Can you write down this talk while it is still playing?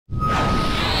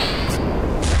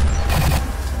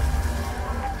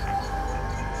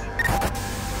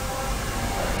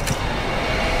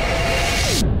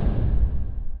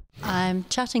I'm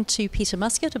chatting to Peter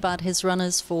Muscutt about his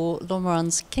runners for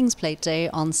Lormeron's King's Plate Day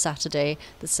on Saturday,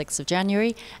 the 6th of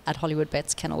January at Hollywood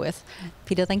Bets, Kenilworth.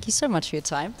 Peter, thank you so much for your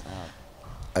time.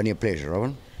 Only a pleasure,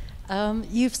 Robin.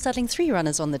 You're starting 3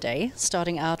 runners on the day,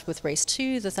 starting out with race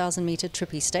 2, the 1,000-metre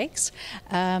Trippy Stakes.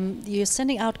 You're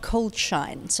sending out Cold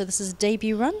Shine, so this is a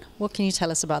debut run. What can you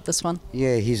tell us about this one?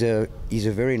 Yeah, he's a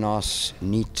very nice,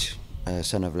 neat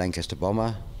son of Lancaster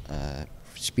Bomber,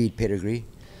 speed pedigree.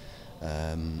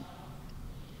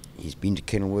 He's been to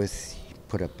Kenilworth. He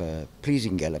put up a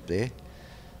pleasing gallop there,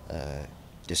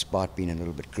 despite being a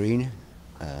little bit green.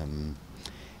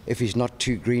 If he's not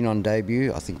too green on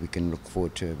debut, I think we can look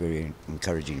forward to a very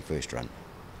encouraging first run.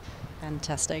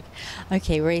 Fantastic.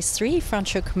 Okay, race 3,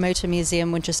 Franschhoek Motor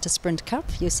Museum Winchester Sprint Cup.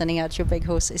 You're sending out your big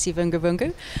horse, Isivungu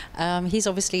Vungu. He's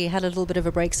obviously had a little bit of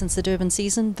a break since the Durban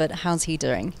season, but how's he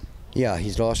doing? Yeah,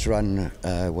 his last run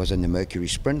was in the Mercury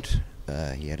Sprint.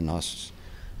 He had a nice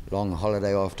long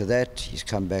holiday after that. He's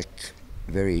come back,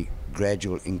 very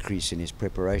gradual increase in his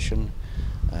preparation.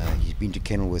 He's been to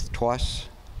Kenilworth twice.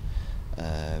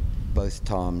 Both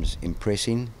times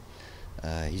impressing.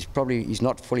 He's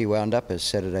not fully wound up, as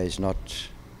Saturday is not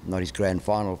his grand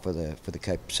final for the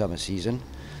Cape Summer season.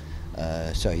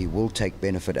 So he will take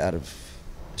benefit out of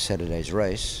Saturday's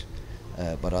race.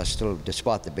 But I still,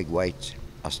 despite the big weight,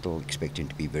 I still expect him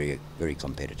to be very, very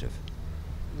competitive.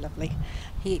 Lovely.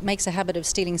 He makes a habit of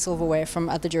stealing silverware from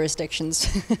other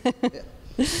jurisdictions. Yeah.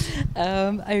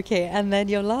 Okay, and then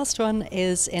your last one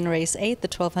is in race 8, the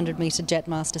 1,200-metre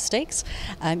Jetmaster Stakes.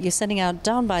 You're sending out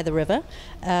Down by the River.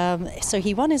 So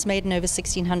he won his maiden over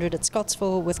 1,600 at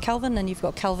Scottsville with Calvin, and you've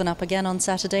got Calvin up again on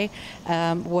Saturday.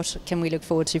 What can we look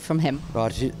forward to from him?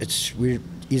 Right,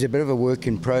 he's a bit of a work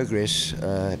in progress.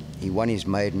 He won his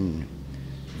maiden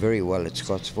very well at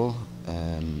Scottsville.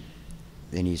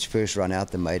 Then his first run out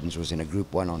the maidens was in a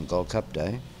Group 1 on Gold Cup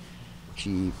Day.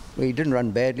 He didn't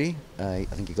run badly. I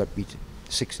think he got beat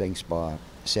 6 lengths by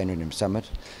Sandringham Summit.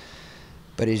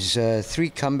 But his 3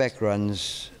 comeback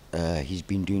runs, he's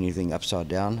been doing everything upside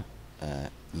down.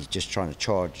 He's just trying to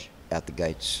charge out the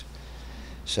gates.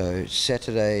 So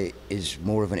Saturday is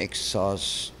more of an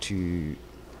exercise to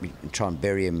try and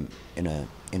bury him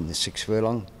in the 6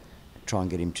 furlong, try and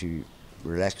get him to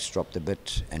relax, drop the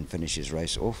bit, and finish his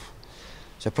race off.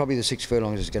 So probably the 6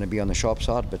 furlongs is going to be on the sharp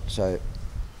side, but so.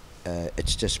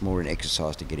 It's just more an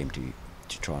exercise to get him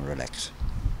to try and relax.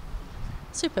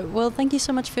 Super. Well, thank you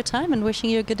so much for your time and wishing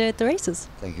you a good day at the races.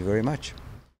 Thank you very much.